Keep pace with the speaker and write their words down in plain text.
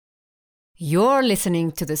You're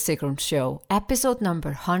listening to The Sigrun Show, episode number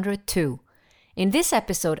 102. In this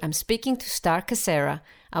episode, I'm speaking to Star Khechara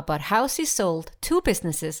about how she sold 2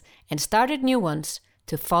 businesses and started new ones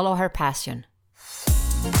to follow her passion.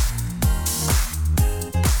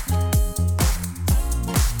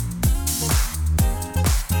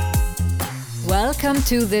 Welcome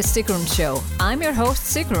to The Sigrun Show. I'm your host,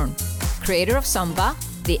 Sigrun, creator of Samba,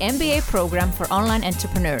 the MBA program for online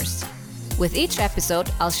entrepreneurs. With each episode,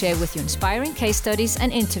 I'll share with you inspiring case studies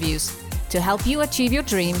and interviews to help you achieve your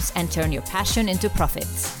dreams and turn your passion into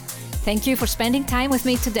profits. Thank you for spending time with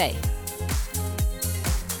me today.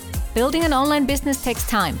 Building an online business takes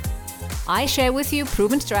time. I share with you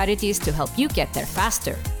proven strategies to help you get there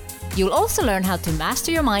faster. You'll also learn how to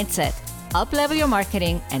master your mindset, up-level your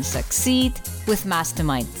marketing, and succeed with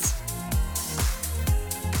masterminds.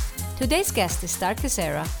 Today's guest is Star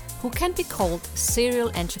Khechara, who can be called serial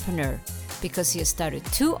entrepreneur, because he has started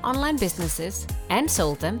 2 online businesses and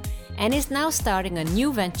sold them, and is now starting a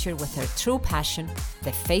new venture with her true passion, the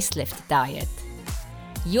facelift diet.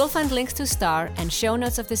 You'll find links to Star and show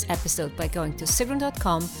notes of this episode by going to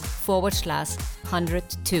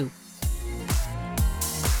sigrun.com/102.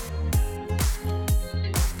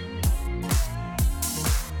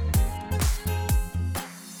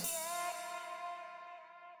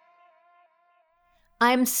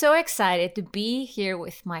 I'm so excited to be here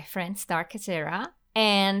with my friend Star Khechara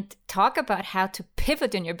and talk about how to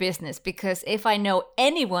pivot in your business, because if I know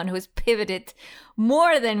anyone who's pivoted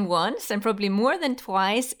more than once and probably more than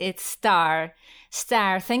twice, it's Star.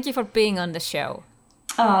 Star, thank you for being on the show.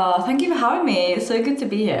 Oh, thank you for having me. It's so good to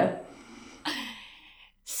be here.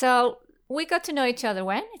 So we got to know each other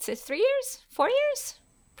when? It's 3 years? 4 years?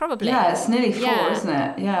 Probably. Yeah, it's nearly 4, isn't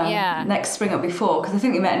it? Yeah. Next spring it'll be 4, because I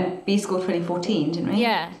think we met in B School 2014, didn't we?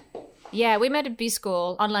 Yeah, we met at B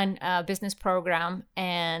School, online business program,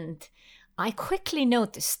 and I quickly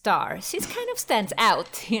noticed Star. She's kind of stands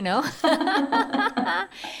out, you know?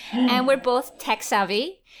 And we're both tech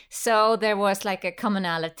savvy, so there was like a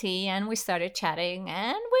commonality, and we started chatting,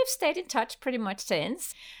 and we've stayed in touch pretty much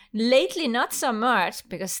since. Lately, not so much,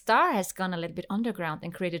 because Star has gone a little bit underground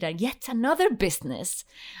and created yet another business.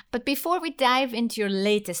 But before we dive into your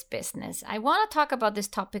latest business, I want to talk about this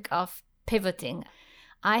topic of pivoting.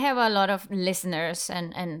 I have a lot of listeners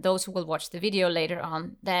and those who will watch the video later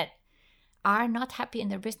on that are not happy in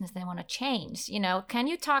their business. They want to change. You know, can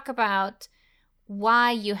you talk about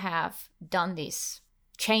why you have done these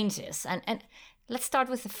changes? And let's start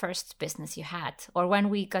with the first business you had, or when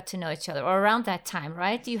we got to know each other, or around that time,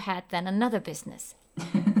 right? You had then another business.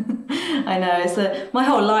 I know. My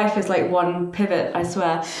whole life is like one pivot, I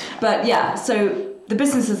swear. But yeah, so the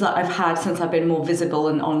businesses that I've had since I've been more visible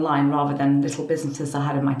and online rather than little businesses I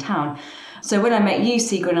had in my town. So when I met you,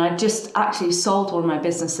 Sigrun, I just actually sold one of my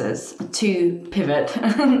businesses to pivot.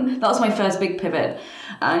 That was my first big pivot.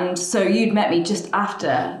 And so you'd met me just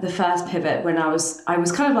after the first pivot, when I was kind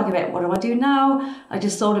of like a bit, what do I do now? I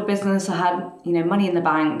just sold a business. I had, money in the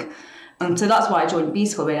bank. And so that's why I joined B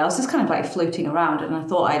School. I was just kind of like floating around, and I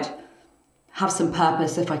thought I'd have some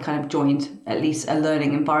purpose if I kind of joined at least a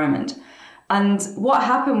learning environment. And what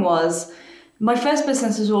happened was, my first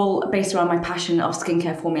business was all based around my passion of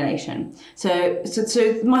skincare formulation. So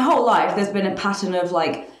my whole life, there's been a pattern of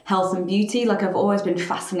like health and beauty. Like I've always been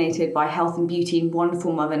fascinated by health and beauty in one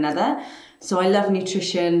form or another. So I love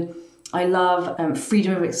nutrition. I love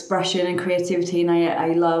freedom of expression and creativity. And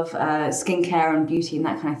I love skincare and beauty and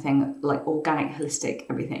that kind of thing, like organic, holistic,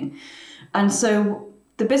 everything. And so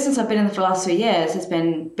the business I've been in for the last 3 years has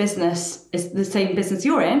been business. It's the same business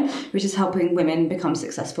you're in, which is helping women become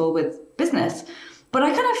successful with business. But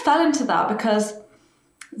I kind of fell into that because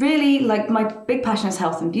really, like, my big passion is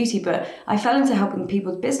health and beauty, but I fell into helping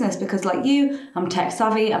people with business because, like you, I'm tech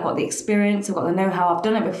savvy, I've got the experience, I've got the know-how, I've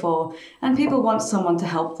done it before, and people want someone to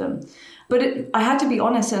help them. But I had to be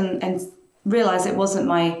honest and realize it wasn't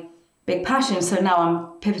my big passion, so now I'm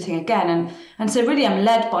pivoting again. And so really I'm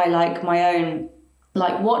led by like my own,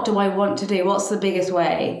 like, what do I want to do? What's the biggest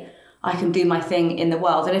way I can do my thing in the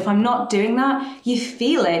world? And if I'm not doing that, you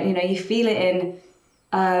feel it, you feel it in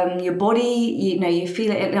your body, you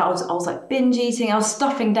feel it. I was like binge eating, I was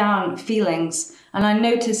stuffing down feelings. And I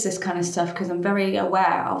noticed this kind of stuff because I'm very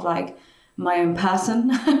aware of like my own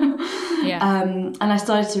person. And I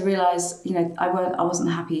started to realize, I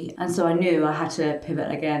wasn't happy. And so I knew I had to pivot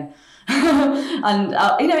again. And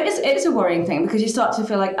it's a worrying thing because you start to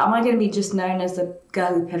feel like, am I going to be just known as the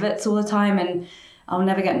girl who pivots all the time, and I'll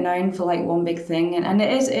never get known for like one big thing? And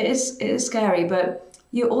it is scary, but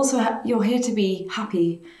you also you're here to be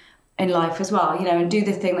happy in life as well, and do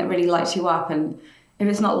the thing that really lights you up. And if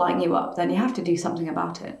it's not lighting you up, then you have to do something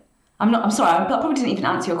about it. I'm sorry, I probably didn't even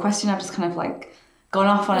answer your question. I've just kind of like gone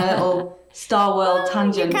off on a little Star World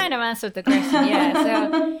tangent. You kind of answered the question, yeah.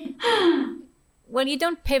 So, well, you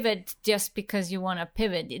don't pivot just because you want to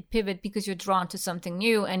pivot. You pivot because you're drawn to something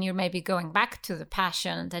new and you're maybe going back to the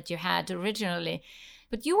passion that you had originally.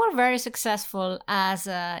 But you were very successful as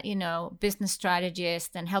a, business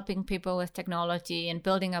strategist and helping people with technology and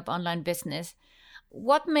building up online business.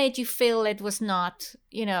 What made you feel it was not,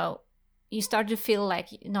 you started to feel like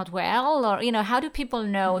not well, or, how do people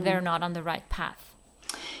know they're not on the right path?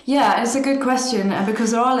 Yeah, it's a good question,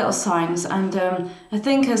 because there are little signs, and I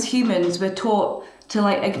think as humans we're taught to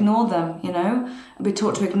like ignore them. We're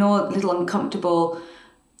taught to ignore little uncomfortable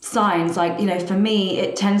signs. Like, for me,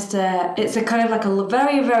 it's a kind of like a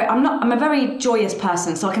very I'm a very joyous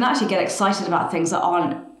person, so I can actually get excited about things that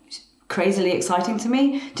aren't crazily exciting to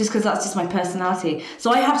me, just because that's just my personality.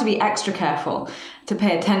 So I have to be extra careful to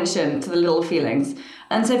pay attention to the little feelings.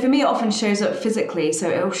 And so for me, it often shows up physically. So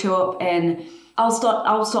it'll show up in, I'll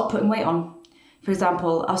start putting weight on. For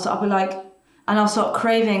example, I'll start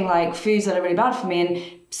craving like foods that are really bad for me. And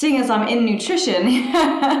seeing as I'm in nutrition,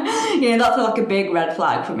 that's like a big red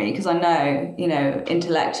flag for me, because I know,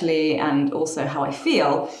 intellectually and also how I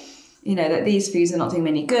feel, that these foods are not doing me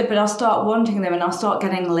any good. But I'll start wanting them, and I'll start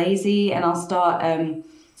getting lazy, and I'll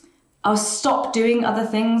stop doing other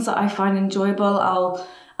things that I find enjoyable.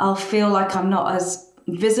 I'll feel like I'm not as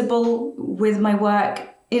visible with my work.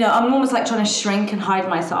 I'm almost like trying to shrink and hide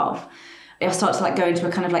myself. I'll start to like go into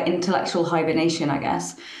a kind of like intellectual hibernation, I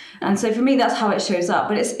guess. And so for me, that's how it shows up.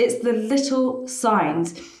 But it's the little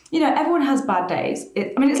signs. Everyone has bad days.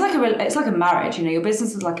 It's like a marriage. Your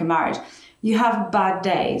business is like a marriage. You have bad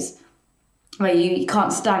days where you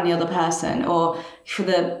can't stand the other person, or for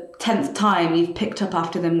the 10th time you've picked up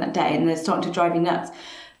after them that day and they're starting to drive you nuts.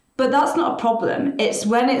 But that's not a problem. It's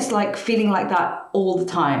when it's like feeling like that all the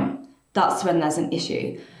time, that's when there's an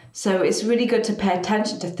issue. So it's really good to pay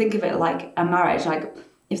attention, to think of it like a marriage. Like,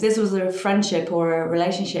 if this was a friendship or a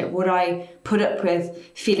relationship, would I put up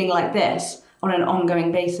with feeling like this on an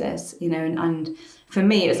ongoing basis? And for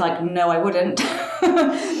me, it's like, no, I wouldn't.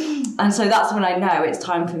 And so that's when I know it's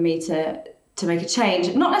time for me to make a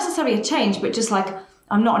change. Not necessarily a change, but just like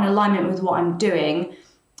I'm not in alignment with what I'm doing.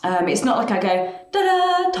 It's not like I go,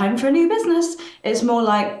 da-da, time for a new business. It's more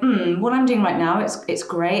like, what I'm doing right now, it's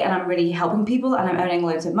great, and I'm really helping people, and I'm earning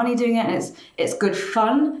loads of money doing it, and it's good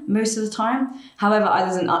fun most of the time. However,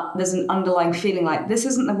 there's an underlying feeling like this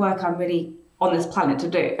isn't the work I'm really on this planet to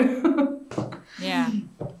do. Yeah,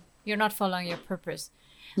 you're not following your purpose.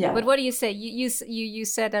 Yeah. But what do you say? You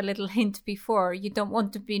said a little hint before. You don't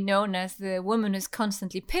want to be known as the woman who's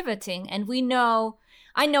constantly pivoting, and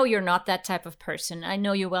I know you're not that type of person. I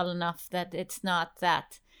know you well enough that it's not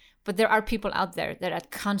that. But there are people out there that are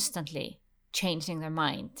constantly changing their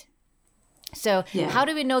mind. So How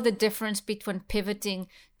do we know the difference between pivoting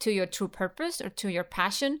to your true purpose or to your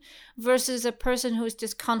passion versus a person who's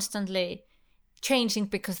just constantly changing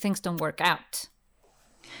because things don't work out?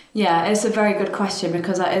 Yeah, it's a very good question,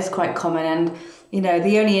 because that is quite common. And,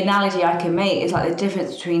 the only analogy I can make is like the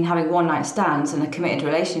difference between having one night stands and a committed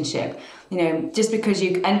relationship. Just because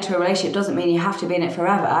you enter a relationship doesn't mean you have to be in it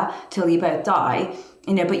forever till you both die.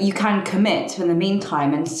 But you can commit in the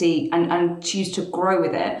meantime and see and choose to grow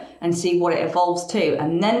with it and see what it evolves to,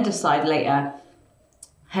 and then decide later,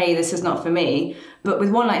 hey, this is not for me. But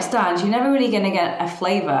with one night stands, you're never really going to get a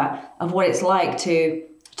flavour of what it's like to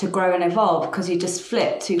grow and evolve, because you just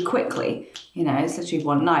flip too quickly. It's literally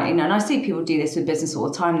one night. And I see people do this with business all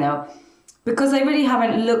the time though, because they really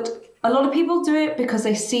haven't looked. A lot of people do it because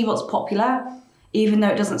they see what's popular, even though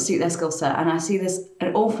it doesn't suit their skill set. And I see this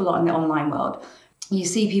an awful lot in the online world. You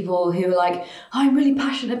see people who are like, I'm really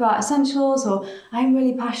passionate about essentials, or I'm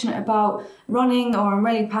really passionate about running, or I'm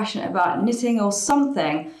really passionate about knitting or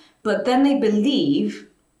something. But then they believe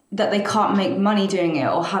that they can't make money doing it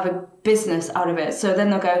or have a business out of it. So then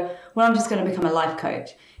they'll go, well, I'm just going to become a life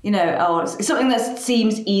coach, or it's something that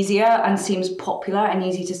seems easier and seems popular and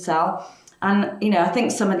easy to sell. And, I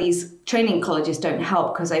think some of these training colleges don't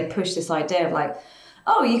help, because they push this idea of like,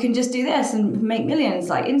 oh, you can just do this and make millions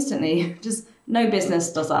like instantly. Just no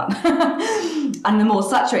business does that. And the more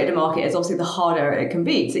saturated the market is, obviously the harder it can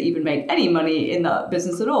be to even make any money in that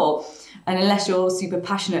business at all. And unless you're super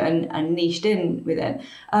passionate and niched in with it.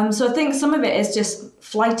 So I think some of it is just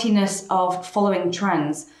flightiness of following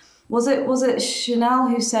trends. Was it Chanel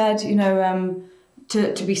who said,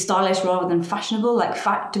 to be stylish rather than fashionable?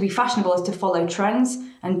 Like to be fashionable is to follow trends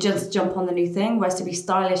and just jump on the new thing, whereas to be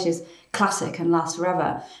stylish is classic and lasts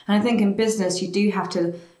forever. And I think in business, you do have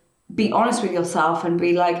to be honest with yourself and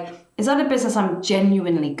be like, is that a business I'm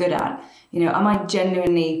genuinely good at? Am I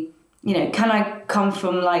genuinely can I come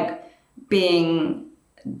from like doing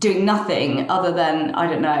nothing other than, I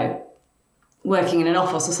don't know, working in an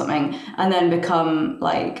office or something, and then become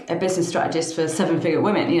like a business strategist for 7-figure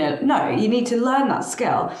women? No, you need to learn that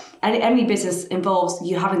skill. And any business involves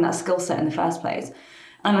you having that skill set in the first place.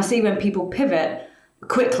 And I see when people pivot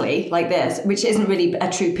quickly like this, which isn't really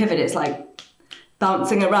a true pivot, it's like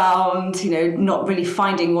bouncing around, not really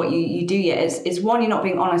finding what you do yet. It's one, you're not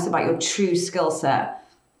being honest about your true skill set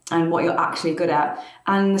and what you're actually good at.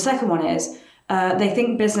 And the second one is they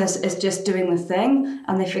think business is just doing the thing,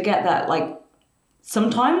 and they forget that like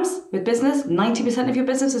sometimes with business, 90% of your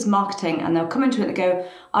business is marketing, and they'll come into it and go,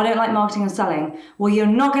 I don't like marketing and selling. Well, you're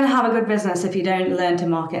not going to have a good business if you don't learn to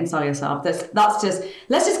market and sell yourself. Let's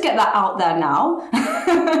just get that out there now.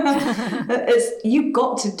 You've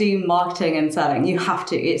got to do marketing and selling. You have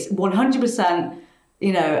to. It's 100%,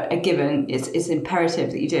 a given. It's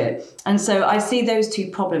imperative that you do it. And so I see those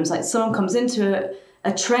two problems. Like someone comes into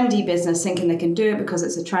a trendy business thinking they can do it because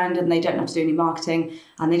it's a trend, and they don't have to do any marketing,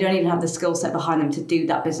 and they don't even have the skill set behind them to do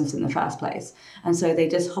that business in the first place. And so they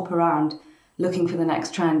just hop around looking for the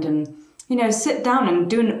next trend, and sit down and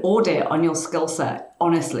do an audit on your skill set,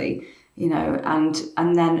 honestly, and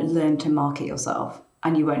then learn to market yourself,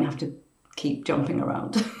 and you won't have to keep jumping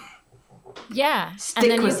around. Yeah.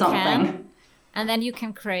 Stick with something. And then you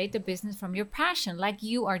can create a business from your passion like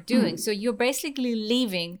you are doing. So you're basically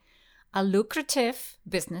leaving a lucrative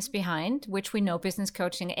business behind, which we know business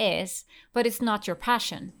coaching is, but it's not your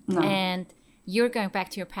passion. No. And you're going back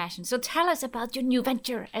to your passion. So tell us about your new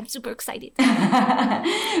venture. I'm super excited.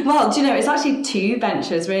 Well, it's actually 2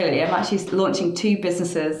 ventures, really. I'm actually launching 2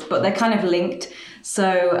 businesses, but they're kind of linked.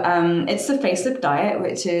 So it's the Facelift Diet,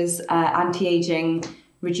 which is anti-aging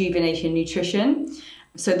rejuvenation nutrition.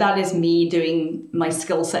 So that is me doing my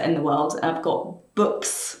skill set in the world. I've got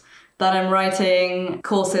books that I'm writing,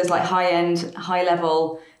 courses like high-end,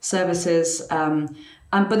 high-level services.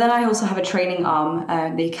 But then I also have a training arm,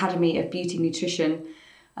 the Academy of Beauty Nutrition.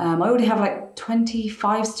 I already have like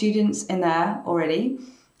 25 students in there already,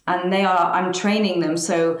 and I'm training them.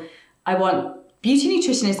 So beauty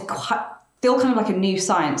nutrition is still kind of like a new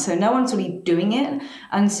science. So no one's really doing it.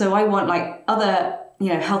 And so I want like other,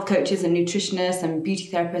 health coaches and nutritionists and beauty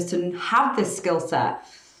therapists to have this skill set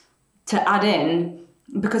to add in,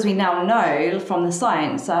 because we now know from the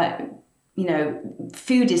science that,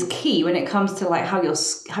 food is key when it comes to like how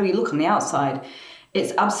you look on the outside.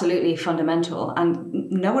 It's absolutely fundamental, and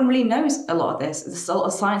no one really knows a lot of this. A lot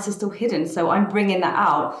of science is still hidden. So I'm bringing that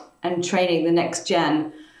out and training the next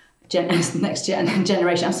generation.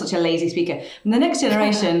 I'm such a lazy speaker. The next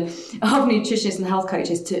generation of nutritionists and health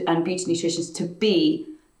coaches and beauty nutritionists to be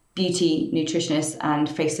beauty nutritionists and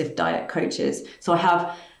facelift diet coaches. So I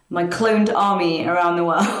have my cloned army around the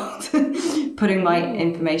world, putting my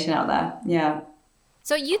information out there. Yeah.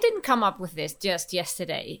 So you didn't come up with this just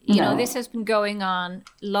yesterday. This has been going on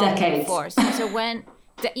long Decades. Before. So when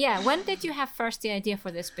did you have first the idea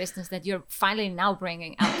for this business that you're finally now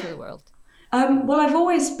bringing out to the world? Well, I've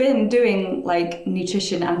always been doing like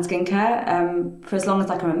nutrition and skincare for as long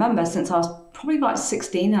as I can remember, since I was probably about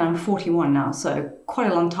 16, and I'm 41 now, so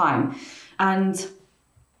quite a long time. And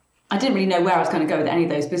I didn't really know where I was going to go with any of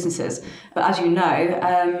those businesses. But as you know,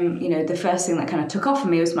 the first thing that kind of took off for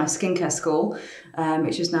me was my skincare school,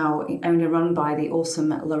 which is now owned and run by the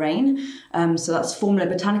awesome Lorraine. So that's Formula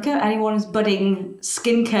Botanica. Anyone who's budding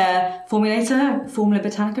skincare formulator, Formula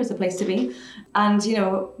Botanica is the place to be. And,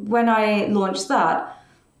 when I launched that,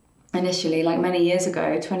 initially, like many years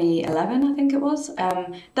ago, 2011, I think it was.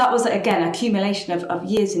 That was, again, accumulation of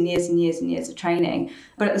years and years and years and years of training.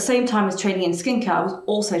 But at the same time as training in skincare, I was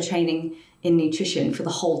also training in nutrition for the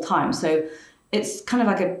whole time. So it's kind of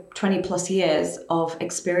like a 20 plus years of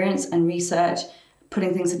experience and research,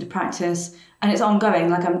 putting things into practice. And it's ongoing.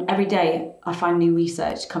 Like every day I find new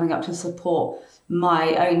research coming up to support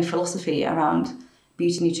my own philosophy around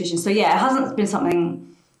beauty nutrition. So yeah, it hasn't been something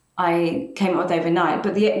I came up with overnight,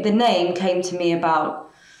 but the name came to me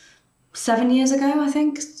about 7 years ago, I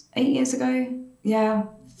think, 8 years ago. Yeah.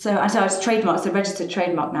 So it's trademarked. It's a registered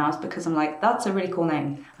trademark now. It's because I'm like, that's a really cool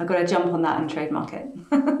name. I've got to jump on that and trademark it.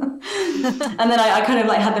 And then I kind of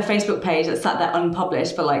like had the Facebook page that sat there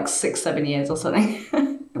unpublished for like 6-7 years or something,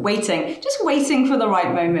 just waiting for the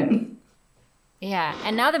right moment. Yeah.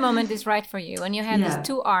 And now the moment is right for you. And you have these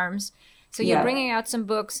 2 arms. So you're bringing out some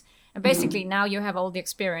books. And basically now you have all the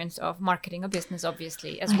experience of marketing a business,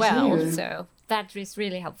 obviously, as well. So that is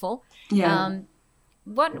really helpful. Yeah.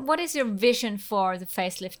 What is your vision for the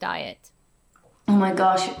Facelift Diet? Oh my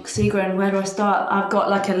gosh, Sigrun, where do I start? I've got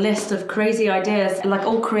like a list of crazy ideas, like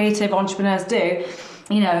all creative entrepreneurs do.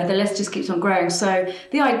 the list just keeps on growing. So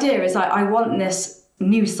the idea is I want this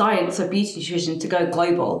new science of beauty nutrition to go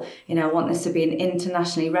global. I want this to be an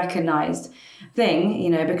internationally recognized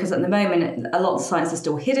thing, because at the moment, a lot of the science is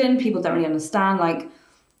still hidden. People don't really understand,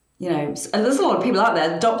 there's a lot of people out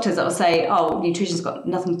there, doctors, that will say, oh, nutrition's got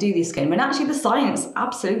nothing to do with your skin, when actually the science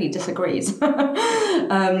absolutely disagrees.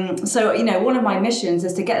 So, one of my missions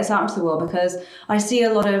is to get this out into the world, because I see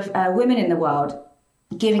a lot of women in the world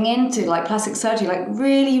giving into like plastic surgery, like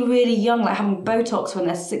really, really young, like having Botox when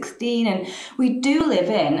they're 16. And we do live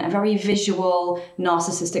in a very visual,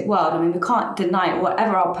 narcissistic world. I mean, we can't deny it,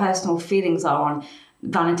 whatever our personal feelings are on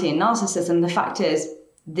vanity and narcissism. The fact is,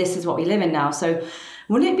 this is what we live in now. So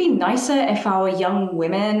wouldn't it be nicer if our young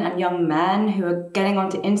women and young men who are getting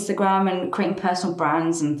onto Instagram and creating personal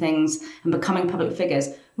brands and things and becoming public figures,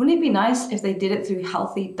 wouldn't it be nice if they did it through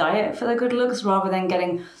healthy diet for their good looks, rather than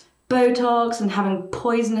getting Botox and having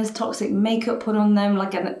poisonous, toxic makeup put on them,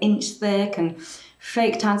 like an inch thick, and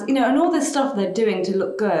fake tans, and all this stuff they're doing to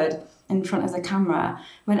look good in front of the camera,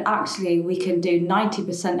 when actually we can do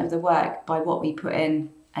 90% of the work by what we put in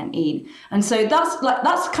and eat. And so that's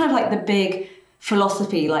kind of like the big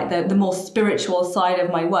philosophy, like the more spiritual side of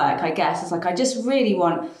my work, I guess. It's like, I just really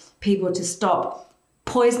want people to stop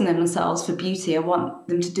poisoning themselves for beauty. I want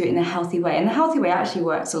them to do it in a healthy way. And the healthy way actually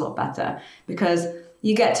works a lot better, because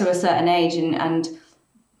you get to a certain age and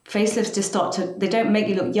facelifts just they don't make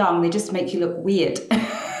you look young, they just make you look weird.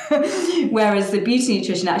 Whereas the beauty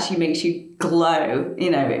nutrition actually makes you glow,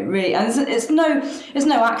 it really, and it's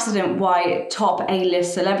no accident why top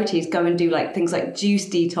A-list celebrities go and do like things like juice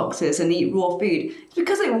detoxes and eat raw food. It's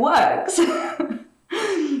because it works.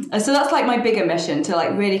 And so that's like my bigger mission, to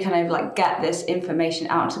like really kind of like get this information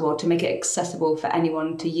out into the world, to make it accessible for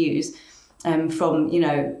anyone to use. From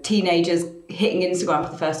teenagers hitting Instagram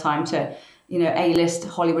for the first time to A-list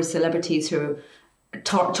Hollywood celebrities who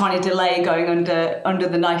are trying to delay going under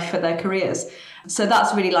the knife for their careers. So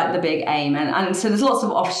that's really like the big aim, and so there's lots of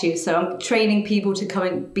offshoots. So I'm training people to come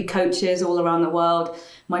and be coaches all around the world.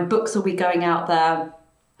 My books will be going out there,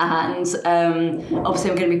 and obviously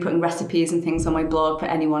I'm going to be putting recipes and things on my blog for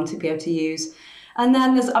anyone to be able to use. And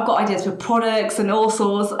then I've got ideas for products and all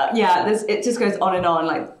sorts. It just goes on and on,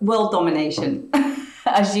 like world domination,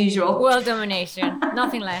 as usual. World domination,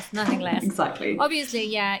 nothing less. Exactly.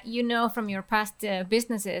 Obviously, from your past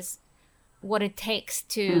businesses, what it takes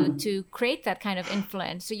to create that kind of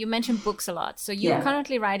influence. So you mentioned books a lot. So you're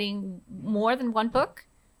currently writing more than one book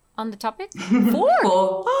on the topic? 4?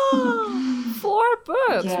 Oh, 4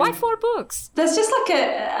 books. Yeah. Why 4 books? There's just like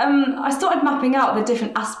I started mapping out the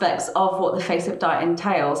different aspects of what the facelift diet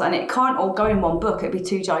entails, and it can't all go in one book. It'd be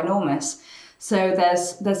too ginormous. So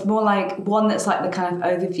there's more like one that's like the kind of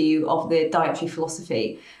overview of the dietary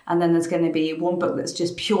philosophy, and then there's going to be one book that's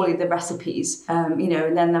just purely the recipes, and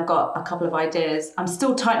then I've got a couple of ideas. I'm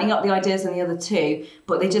still tightening up the ideas in the other 2,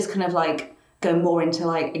 but they just kind of like go more into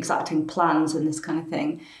like exacting plans and this kind of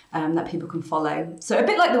thing that people can follow. So a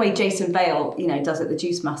bit like the way Jason Vale, does it, the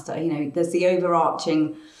Juice Master. There's the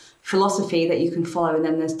overarching philosophy that you can follow, and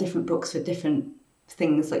then there's different books for different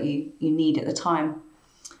things that you need at the time.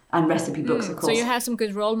 And recipe books, of course. So you have some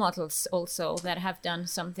good role models also that have done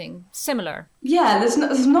something similar. Yeah,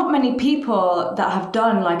 there's not many people that have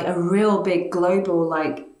done like a real big global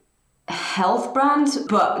like health brand,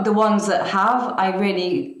 but the ones that have, I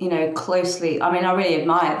really, closely, I really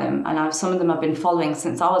admire them, and some of them I've been following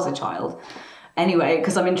since I was a child. Anyway,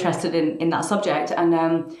 because I'm interested in that subject, and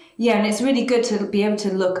and it's really good to be able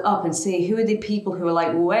to look up and see who are the people who are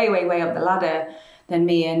like way, way, way up the ladder than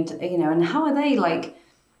me, and and how are they like.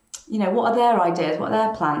 What are their ideas? What are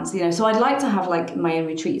their plans? So I'd like to have like my own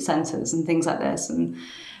retreat centres and things like this, and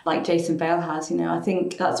like Jason Vale has. I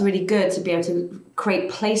think that's really good to be able to create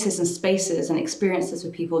places and spaces and experiences for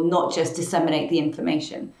people, not just disseminate the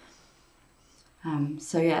information.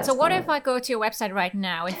 So what if I go to your website right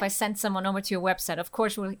now? If I send someone over to your website, of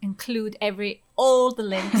course we'll include all the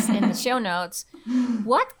links in the show notes.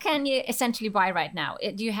 What can you essentially buy right now?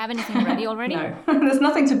 Do you have anything ready already? No, there's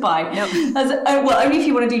nothing to buy. Nope. Only if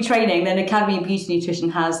you want to do training. Then Academy of Beauty Nutrition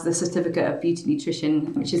has the certificate of beauty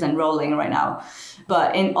nutrition, which is enrolling right now.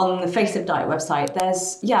 But on the Facelift Diet website,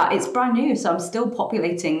 it's brand new. So I'm still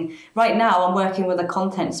populating. Right now, I'm working with a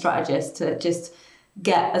content strategist to just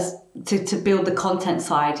get us to build the content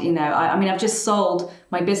side. I've just sold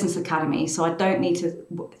my business academy, so I don't need to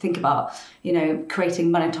think about creating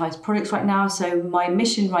monetized products right now. So my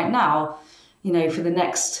mission right now, for the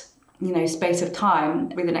next space of time,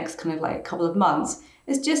 with the next kind of like couple of months,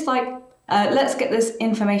 is just like let's get this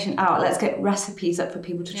information out, let's get recipes up for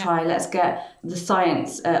people to try, let's get the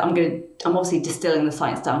science. I'm obviously distilling the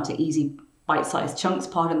science down to easy bite-sized chunks,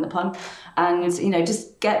 pardon the pun, and,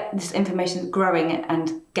 just get this information growing and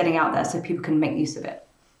getting out there so people can make use of it.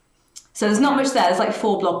 So there's not much there. There's like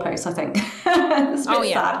 4 blog posts, I think. It's a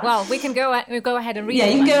bit sad. Well, we can go ahead and read. Yeah,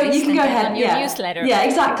 you can go ahead. On your newsletter. Yeah,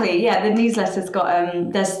 exactly. Yeah, the newsletter's got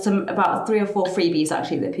there's about 3 or 4 freebies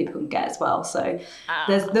actually that people can get as well. So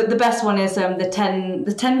there's the best one is the 10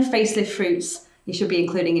 facelift fruits you should be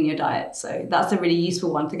including in your diet. So that's a really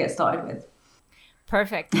useful one to get started with.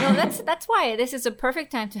 Perfect. Well, that's why this is a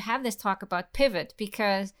perfect time to have this talk about pivot,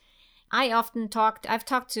 because I've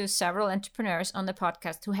talked to several entrepreneurs on the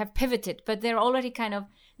podcast who have pivoted, but they're already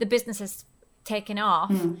the business has taken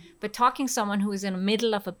off. But talking to someone who is in the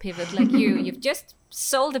middle of a pivot like you've just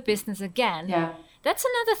sold a business again. Yeah. That's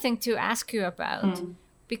another thing to ask you about,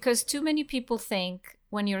 because too many people think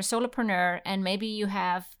when you're a solopreneur and maybe you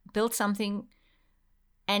have built something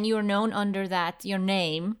and you're known under your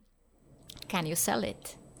name, can you sell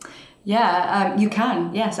it? Yeah, you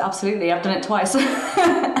can. Yes, absolutely. I've done it twice.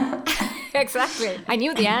 Exactly. I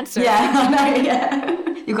knew the answer. Yeah, I know,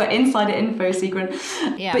 yeah. You've got insider info, Sigrun.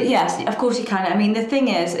 Yeah. But yes, of course you can. I mean, the thing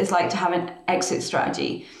is like to have an exit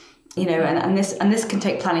strategy, and this can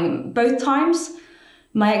take planning. Both times,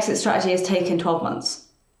 my exit strategy has taken 12 months.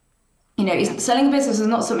 Selling a business is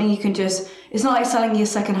not something you can it's not like selling your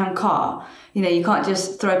secondhand car. You can't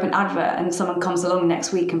just throw up an advert and someone comes along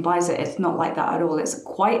next week and buys it. It's not like that at all. It's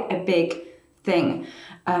quite a big thing.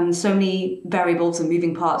 So many variables and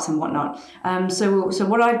moving parts and whatnot. So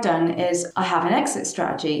what I've done is I have an exit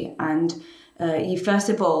strategy, and you first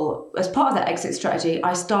of all, as part of that exit strategy,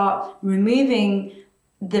 I start removing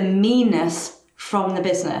the meanness from the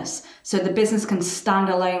business, so the business can stand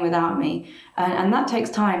alone without me, and that takes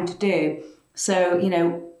time to do. So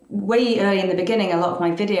way early in the beginning, a lot of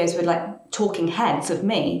my videos were like talking heads of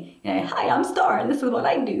me. Hi, I'm Star, and this is what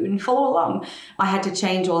I do, and follow along. I had to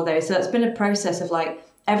change all of those. So it's been a process of like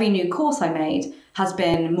every new course I made has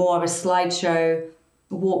been more of a slideshow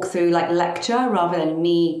walkthrough, like lecture, rather than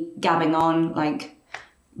me gabbing on, like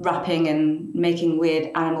rapping and making weird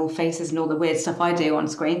animal faces and all the weird stuff I do on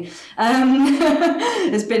screen. So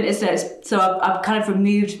I've kind of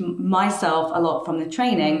removed myself a lot from the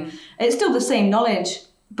training. It's still the same knowledge,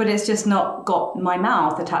 but it's just not got my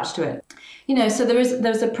mouth attached to it. So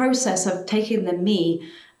there's a process of taking the me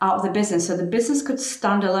out of the business, so the business could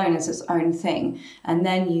stand alone as its own thing, and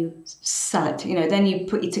then you sell it. Then you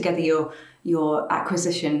put together your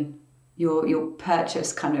acquisition, your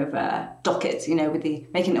purchase kind of docket. With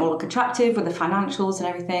making it all look attractive with the financials and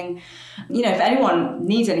everything. If anyone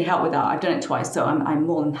needs any help with that, I've done it twice, so I'm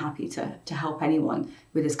more than happy to help anyone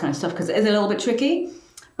with this kind of stuff, because it is a little bit tricky.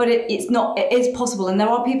 But it is possible, and there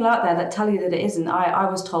are people out there that tell you that it isn't. I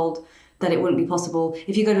was told that it wouldn't be possible.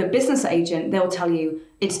 If you go to a business agent, they'll tell you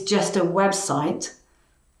it's just a website,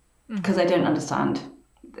 because they don't understand.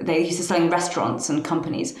 They're used to selling restaurants and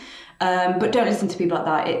companies. But don't listen to people like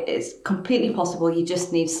that. It's completely possible. You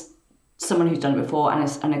just need someone who's done it before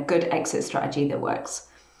and a good exit strategy that works.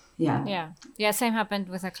 Yeah. Same happened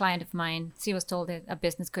with a client of mine. She was told that a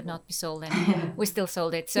business could not be sold, and we still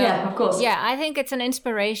sold it. So yeah, of course. Yeah, I think it's an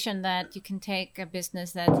inspiration that you can take a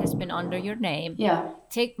business that has been under your name,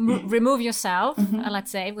 remove yourself,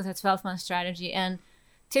 let's say, with a 12-month strategy, and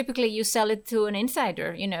typically you sell it to an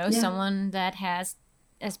insider, someone that has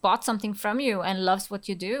bought something from you and loves what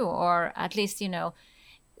you do, or at least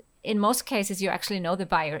in most cases, you actually know the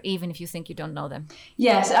buyer, even if you think you don't know them.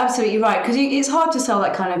 Yes, absolutely right. Because it's hard to sell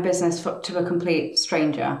that kind of business to a complete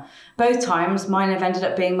stranger. Both times, mine have ended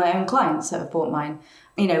up being my own clients that have bought mine,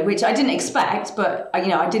 which I didn't expect. But,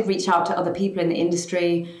 I did reach out to other people in the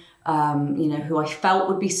industry, who I felt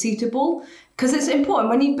would be suitable. Because it's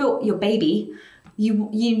important when you've built your baby, you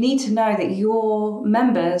need to know that your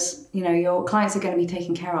members, your clients are going to be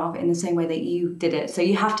taken care of in the same way that you did it. So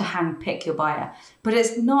you have to handpick your buyer. But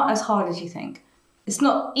it's not as hard as you think. It's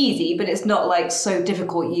not easy, but it's not like so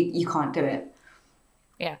difficult you can't do it.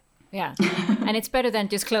 Yeah. And it's better than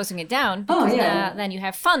just closing it down, because then you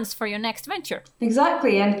have funds for your next venture.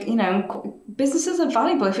 Exactly. And, businesses are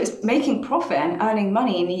valuable. If it's making profit and earning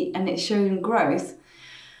money and it's showing growth,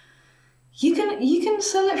 you can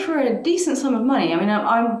sell it for a decent sum of money. I mean,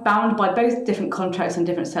 I'm bound by both different contracts and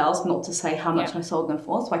different sales, not to say how much I sold them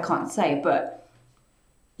for, so I can't say. But,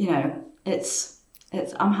 it's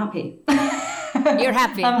I'm happy. You're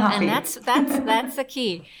happy. I'm happy. And that's the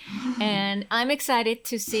key. And I'm excited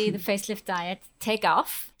to see the facelift diet take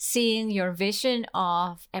off, seeing your vision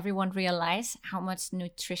of everyone realize how much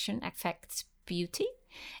nutrition affects beauty.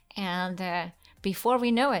 And before we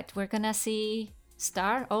know it, we're going to see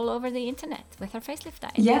Star all over the internet with her facelift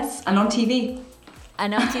diet. Yes, and on TV.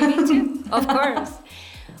 And on TV too, of course.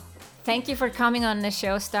 Thank you for coming on the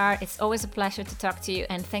show, Star. It's always a pleasure to talk to you,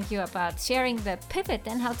 and thank you about sharing the pivot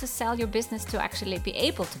and how to sell your business to actually be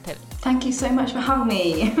able to pivot. Thank you so much for having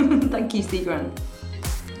me. Thank you, Sigrun.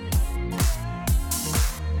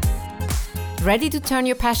 Ready to turn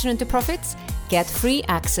your passion into profits? Get free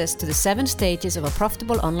access to the 7 stages of a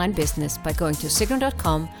profitable online business by going to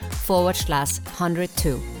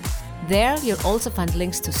sigrun.com/102. There you'll also find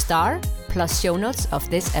links to Star plus show notes of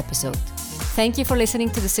this episode. Thank you for listening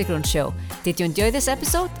to The Sigrun Show. Did you enjoy this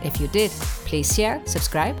episode? If you did, please share,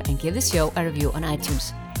 subscribe, and give the show a review on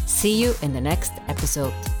iTunes. See you in the next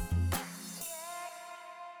episode.